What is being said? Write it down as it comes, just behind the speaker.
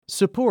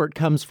Support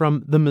comes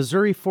from the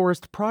Missouri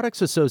Forest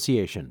Products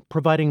Association,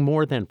 providing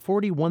more than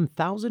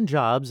 41,000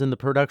 jobs in the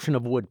production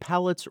of wood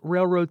pallets,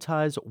 railroad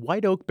ties,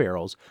 white oak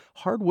barrels,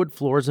 hardwood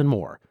floors, and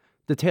more.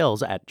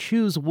 Details at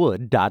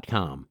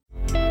choosewood.com.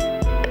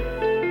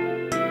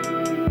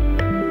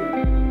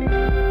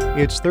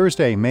 It's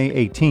Thursday,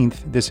 May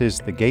 18th. This is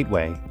The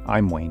Gateway.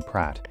 I'm Wayne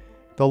Pratt.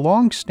 The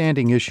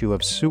long-standing issue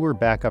of sewer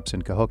backups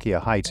in Cahokia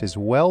Heights is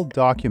well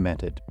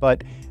documented,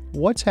 but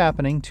what's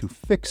happening to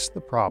fix the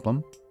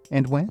problem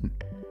and when?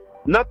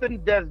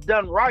 Nothing that's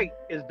done right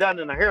is done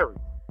in a hurry.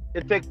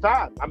 It takes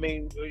time. I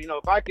mean,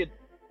 if I could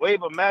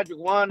wave a magic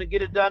wand and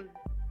get it done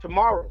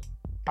tomorrow,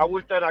 I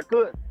wish that I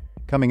could.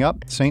 Coming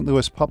up, St.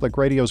 Louis Public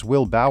Radio's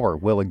Will Bauer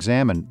will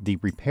examine the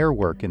repair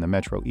work in the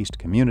Metro East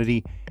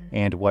community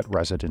and what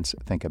residents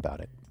think about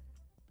it.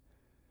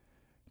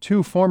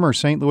 Two former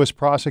St. Louis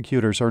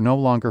prosecutors are no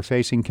longer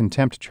facing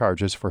contempt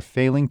charges for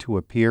failing to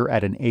appear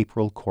at an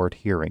April court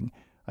hearing.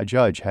 A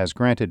judge has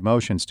granted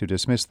motions to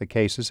dismiss the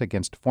cases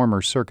against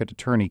former Circuit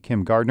Attorney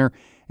Kim Gardner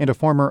and a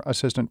former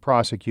Assistant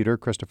Prosecutor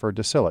Christopher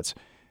DeSillets.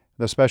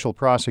 The special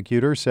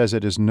prosecutor says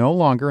it is no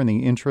longer in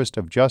the interest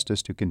of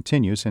justice to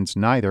continue since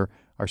neither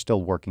are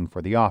still working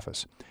for the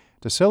office.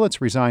 DeSillets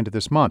resigned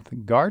this month.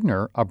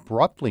 Gardner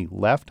abruptly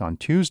left on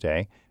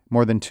Tuesday,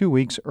 more than 2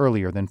 weeks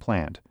earlier than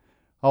planned.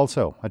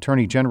 Also,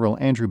 Attorney General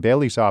Andrew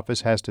Bailey's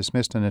office has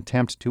dismissed an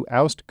attempt to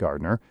oust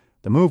Gardner.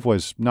 The move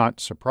was not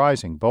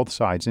surprising. Both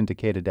sides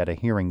indicated at a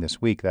hearing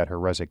this week that her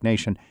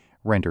resignation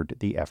rendered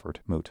the effort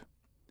moot.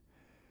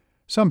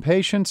 Some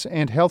patients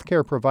and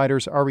healthcare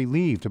providers are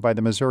relieved by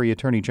the Missouri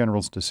Attorney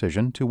General's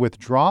decision to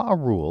withdraw a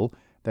rule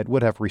that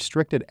would have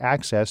restricted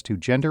access to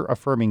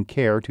gender-affirming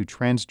care to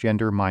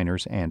transgender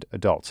minors and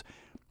adults.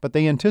 But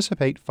they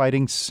anticipate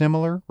fighting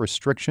similar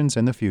restrictions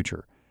in the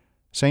future.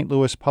 St.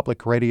 Louis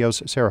Public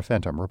Radio's Sarah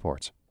Fenton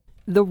reports.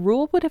 The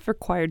rule would have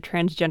required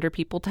transgender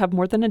people to have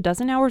more than a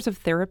dozen hours of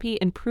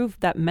therapy and prove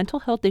that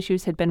mental health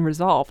issues had been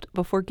resolved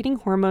before getting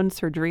hormone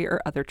surgery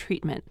or other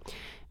treatment.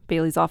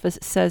 Bailey's office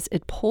says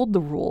it pulled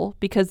the rule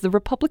because the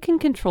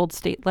Republican-controlled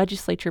state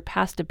legislature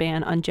passed a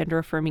ban on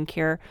gender-affirming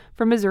care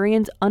for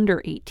Missourians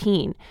under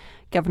 18.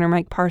 Governor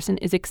Mike Parson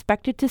is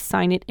expected to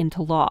sign it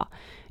into law.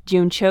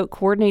 June Choate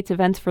coordinates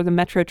events for the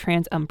Metro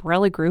Trans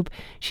umbrella group.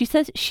 She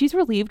says she's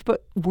relieved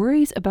but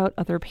worries about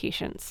other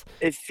patients.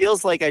 It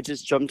feels like I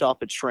just jumped off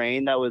a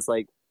train that was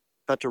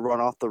about to run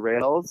off the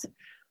rails,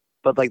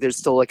 but there's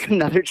still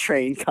another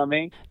train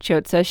coming.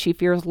 Choate says she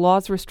fears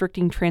laws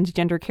restricting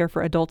transgender care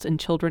for adults and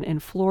children in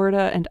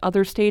Florida and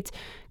other states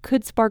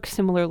could spark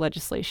similar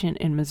legislation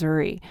in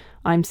Missouri.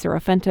 I'm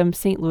Sarah Fenton,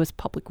 St. Louis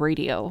Public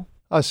Radio.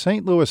 A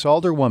St. Louis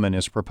alderwoman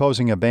is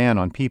proposing a ban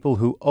on people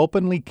who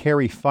openly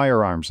carry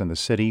firearms in the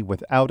city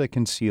without a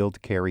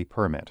concealed carry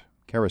permit.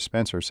 Kara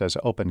Spencer says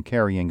open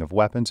carrying of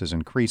weapons is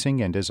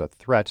increasing and is a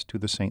threat to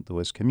the St.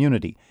 Louis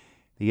community.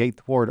 The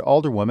 8th Ward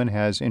alderwoman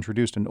has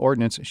introduced an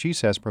ordinance she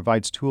says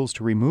provides tools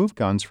to remove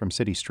guns from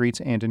city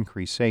streets and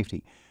increase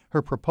safety.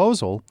 Her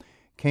proposal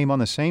came on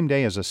the same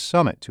day as a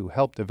summit to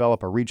help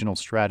develop a regional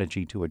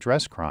strategy to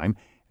address crime.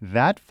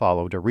 That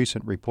followed a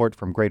recent report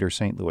from Greater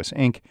St. Louis,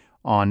 Inc.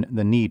 on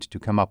the need to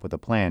come up with a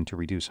plan to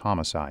reduce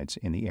homicides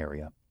in the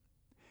area.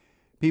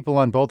 People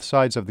on both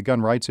sides of the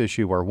gun rights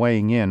issue are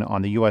weighing in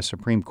on the U.S.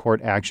 Supreme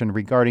Court action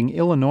regarding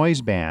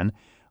Illinois' ban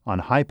on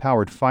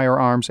high-powered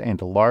firearms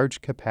and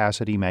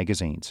large-capacity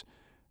magazines.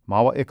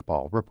 Mawa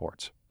Iqbal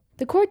reports.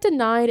 The court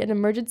denied an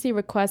emergency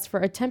request for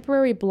a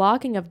temporary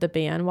blocking of the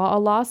ban while a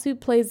lawsuit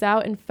plays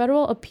out in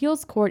federal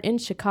appeals court in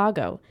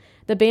Chicago.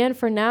 The ban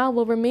for now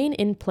will remain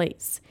in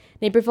place.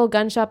 Naperville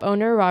gun shop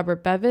owner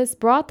Robert Bevis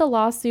brought the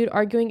lawsuit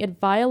arguing it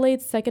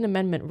violates Second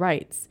Amendment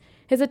rights.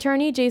 His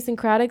attorney, Jason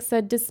Craddock,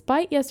 said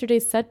despite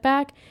yesterday's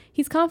setback,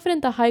 he's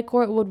confident the High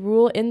Court would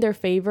rule in their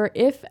favor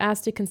if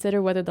asked to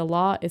consider whether the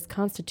law is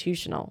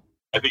constitutional.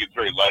 I think it's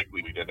very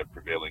likely we'd end up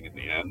prevailing in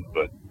the end,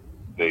 but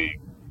they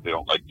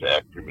don't like to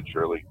act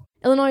prematurely.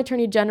 Illinois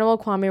Attorney General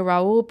Kwame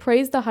Raoul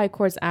praised the High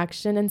Court's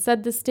action and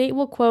said the state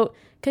will, quote,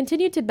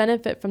 continue to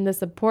benefit from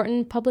this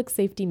important public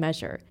safety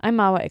measure. I'm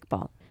Mawa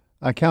Iqbal.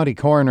 A county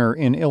coroner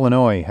in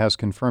Illinois has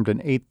confirmed an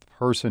 8th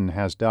person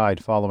has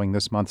died following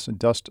this month's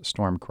dust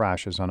storm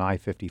crashes on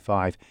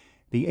I-55.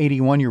 The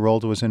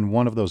 81-year-old was in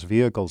one of those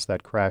vehicles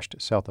that crashed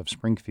south of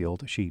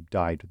Springfield. She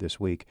died this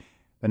week.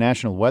 The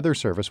National Weather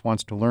Service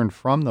wants to learn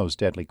from those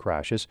deadly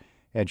crashes.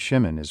 Ed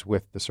Shimon is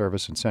with the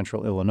service in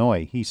central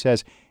Illinois. He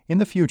says in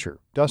the future,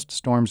 dust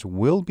storms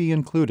will be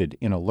included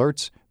in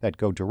alerts that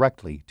go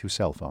directly to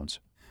cell phones.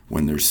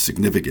 When there's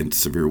significant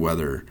severe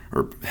weather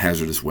or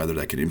hazardous weather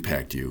that could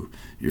impact you,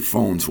 your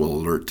phones will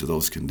alert to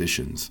those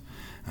conditions.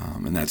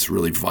 And that's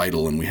really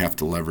vital, and we have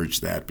to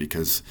leverage that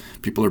because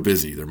people are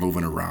busy. They're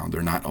moving around.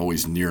 They're not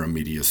always near a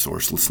media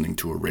source, listening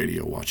to a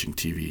radio, watching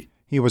TV.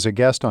 He was a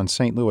guest on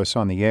St. Louis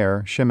on the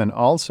Air. Shimon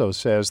also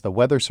says the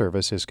Weather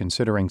Service is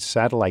considering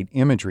satellite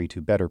imagery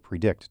to better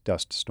predict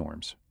dust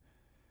storms.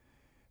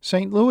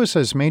 St.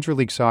 Louis's Major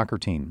League Soccer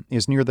team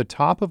is near the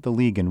top of the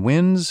league in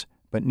wins,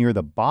 but near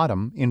the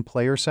bottom in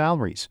player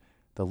salaries.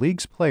 The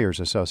league's Players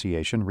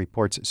Association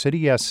reports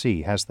City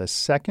SC has the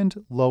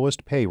second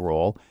lowest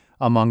payroll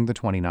among the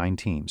 29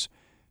 teams.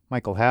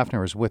 Michael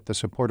Hafner is with the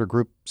supporter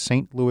group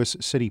St. Louis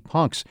City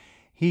Punks.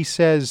 He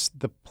says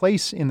the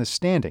place in the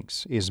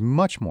standings is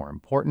much more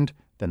important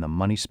than the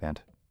money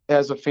spent.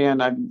 As a fan,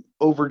 I'm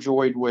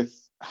overjoyed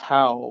with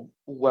how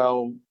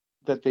well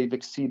that they've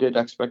exceeded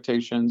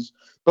expectations,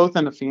 both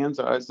in the fans'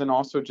 eyes and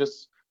also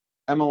just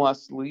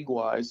MLS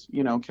league-wise,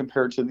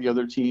 compared to the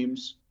other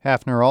teams.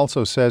 Hafner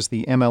also says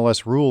the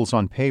MLS rules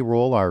on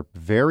payroll are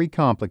very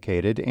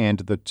complicated and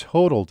the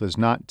total does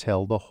not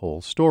tell the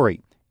whole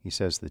story. He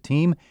says the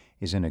team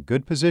is in a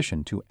good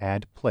position to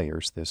add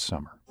players this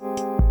summer.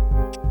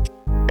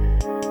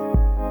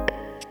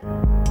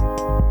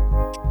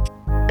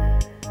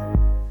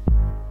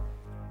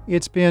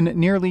 It's been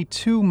nearly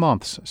 2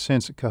 months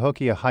since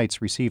Cahokia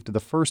Heights received the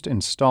first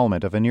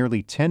installment of a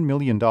nearly $10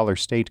 million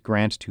state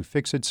grant to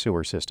fix its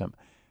sewer system.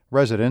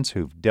 Residents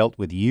who've dealt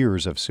with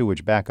years of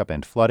sewage backup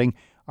and flooding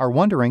are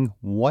wondering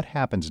what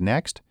happens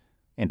next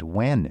and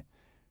when.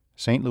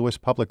 St. Louis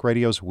Public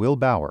Radio's Will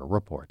Bauer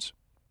reports.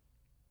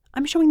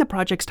 I'm showing the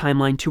project's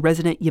timeline to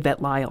resident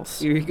Yvette Lyles.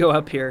 Here you go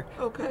up here.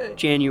 Okay.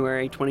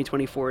 January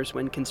 2024 is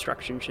when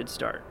construction should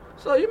start.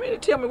 So you mean to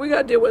tell me we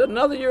got to deal with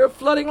another year of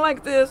flooding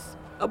like this?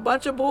 A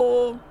bunch of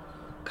bull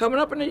coming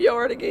up in the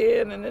yard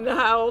again and in the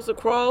house, a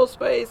crawl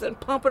space, and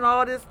pumping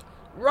all this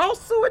raw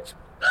sewage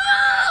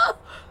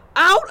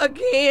out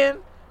again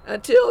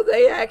until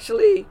they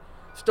actually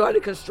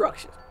started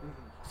construction.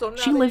 So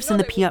she lives in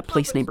the Piat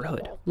Place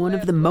neighborhood, one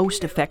of the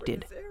most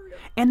affected.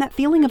 And that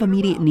feeling of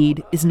immediate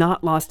need is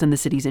not lost on the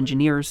city's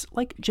engineers,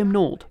 like Jim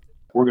Nold.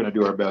 We're going to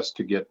do our best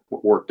to get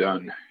work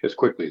done as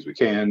quickly as we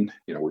can.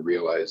 We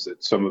realize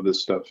that some of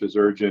this stuff is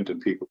urgent and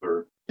people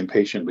are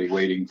impatiently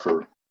waiting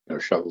for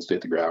shovels to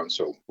hit the ground,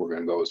 so we're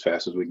going to go as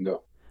fast as we can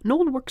go.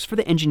 Nold works for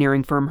the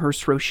engineering firm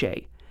Hearst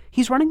Roche.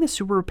 He's running the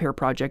sewer repair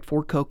project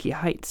for Cahokia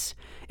Heights.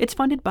 It's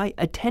funded by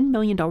a $10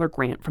 million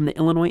grant from the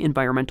Illinois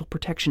Environmental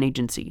Protection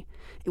Agency.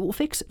 It will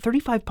fix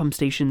 35 pump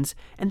stations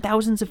and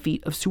thousands of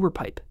feet of sewer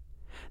pipe.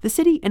 The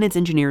city and its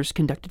engineers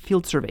conducted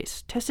field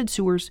surveys, tested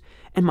sewers,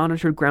 and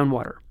monitored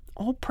groundwater,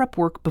 all prep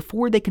work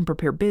before they can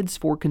prepare bids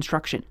for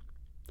construction.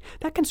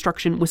 That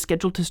construction was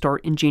scheduled to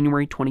start in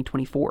January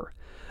 2024.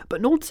 But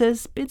Nold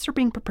says bids are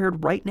being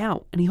prepared right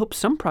now, and he hopes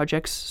some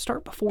projects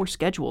start before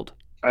scheduled.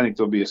 I think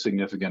there'll be a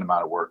significant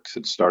amount of work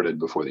that started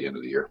before the end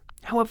of the year.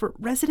 However,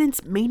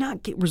 residents may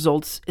not get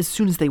results as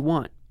soon as they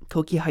want.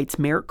 Cahokia Heights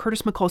Mayor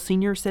Curtis McCall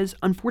Sr. says,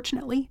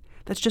 unfortunately,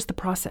 that's just the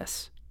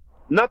process.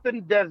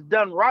 Nothing that's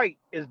done right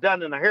is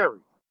done in a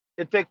hurry.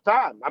 It takes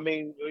time. I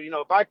mean,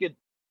 if I could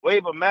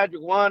wave a magic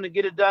wand and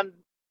get it done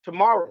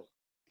tomorrow,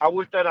 I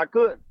wish that I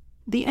could.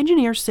 The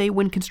engineers say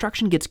when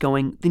construction gets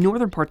going, the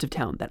northern parts of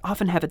town that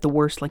often have it the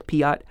worst, like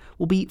Piat,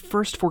 will be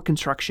first for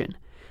construction.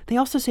 They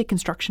also say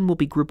construction will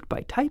be grouped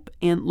by type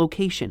and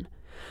location.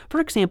 For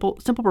example,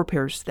 simple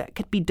repairs that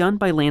could be done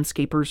by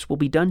landscapers will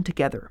be done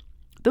together.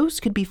 Those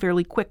could be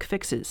fairly quick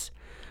fixes.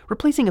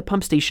 Replacing a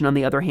pump station, on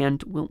the other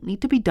hand, will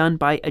need to be done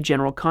by a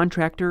general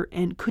contractor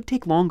and could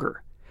take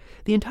longer.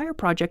 The entire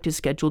project is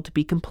scheduled to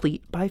be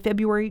complete by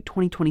February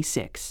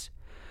 2026.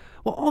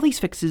 While all these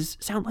fixes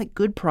sound like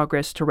good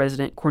progress to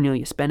resident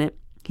Cornelius Bennett,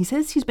 he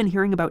says he's been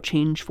hearing about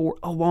change for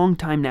a long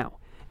time now,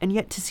 and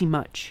yet to see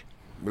much.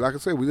 Like I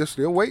said, we're just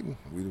still waiting.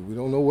 We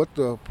don't know what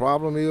the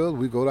problem is.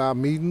 We go to our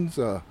meetings.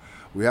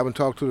 We haven't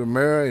talked to the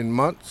mayor in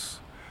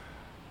months,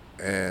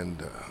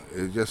 and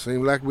it just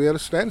seems like we're at a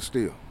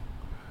standstill.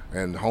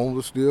 And homes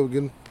are still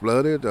getting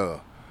flooded.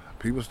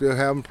 People still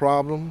having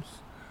problems.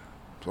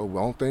 So the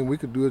only thing we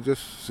could do is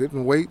just sit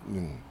and wait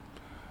and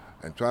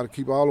try to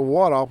keep all the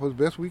water off as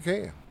best we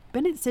can.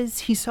 Bennett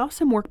says he saw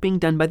some work being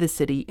done by the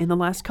city in the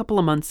last couple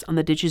of months on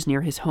the ditches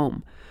near his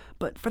home,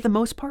 but for the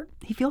most part,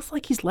 he feels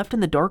like he's left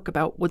in the dark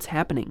about what's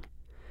happening.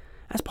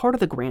 As part of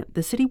the grant,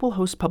 the city will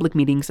host public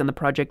meetings on the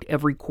project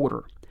every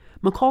quarter.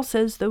 McCall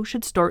says those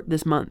should start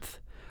this month.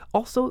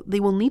 Also, they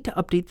will need to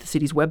update the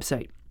city's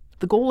website.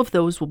 The goal of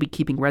those will be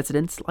keeping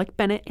residents like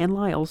Bennett and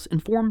Lyles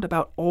informed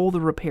about all the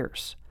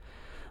repairs.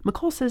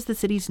 McCall says the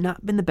city's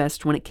not been the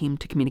best when it came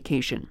to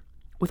communication.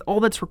 With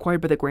all that's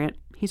required by the grant,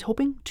 he's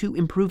hoping to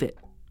improve it.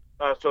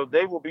 So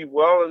they will be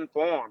well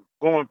informed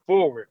going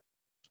forward,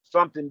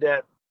 something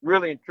that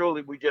really and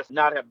truly we just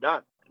not have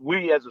done.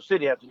 We as a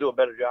city have to do a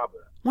better job of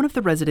that. One of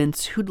the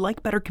residents who'd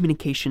like better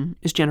communication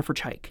is Jennifer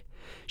Chaik.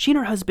 She and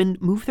her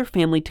husband moved their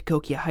family to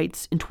Cahokia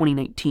Heights in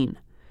 2019.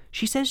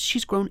 She says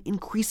she's grown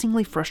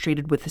increasingly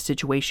frustrated with the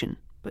situation,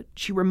 but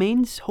she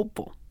remains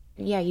hopeful.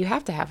 Yeah, you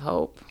have to have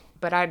hope,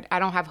 but I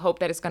don't have hope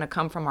that it's going to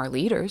come from our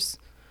leaders.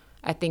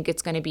 I think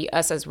it's going to be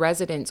us as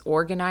residents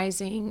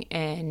organizing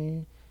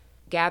and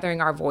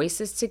gathering our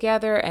voices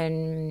together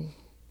and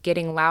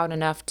getting loud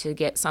enough to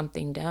get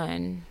something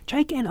done.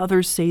 Chaik and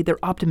others say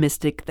they're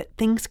optimistic that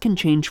things can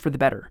change for the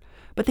better,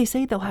 but they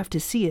say they'll have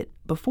to see it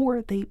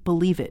before they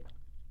believe it.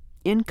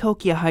 In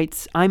Cahokia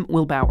Heights, I'm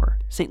Will Bauer,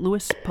 St.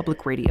 Louis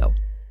Public Radio.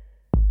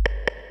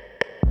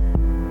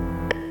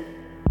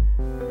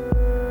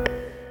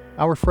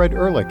 Our Fred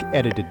Ehrlich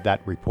edited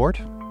that report.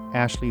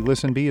 Ashley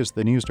Lisenby is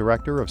the news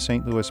director of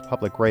St. Louis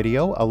Public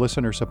Radio, a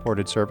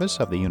listener-supported service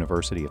of the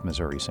University of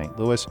Missouri St.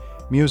 Louis.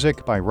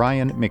 Music by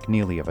Ryan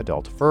McNeely of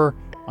Adult Fur.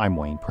 I'm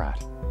Wayne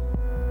Pratt.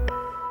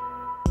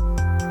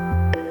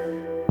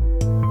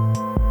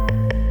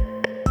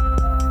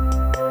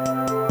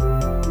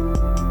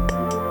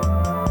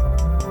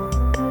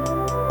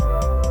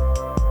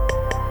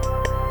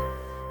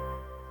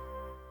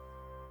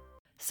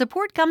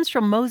 Support comes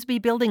from Mosby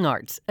Building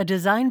Arts, a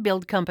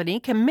design-build company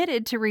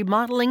committed to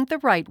remodeling the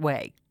right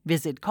way.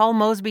 Visit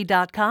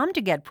callmosby.com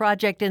to get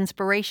project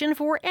inspiration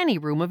for any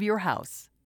room of your house.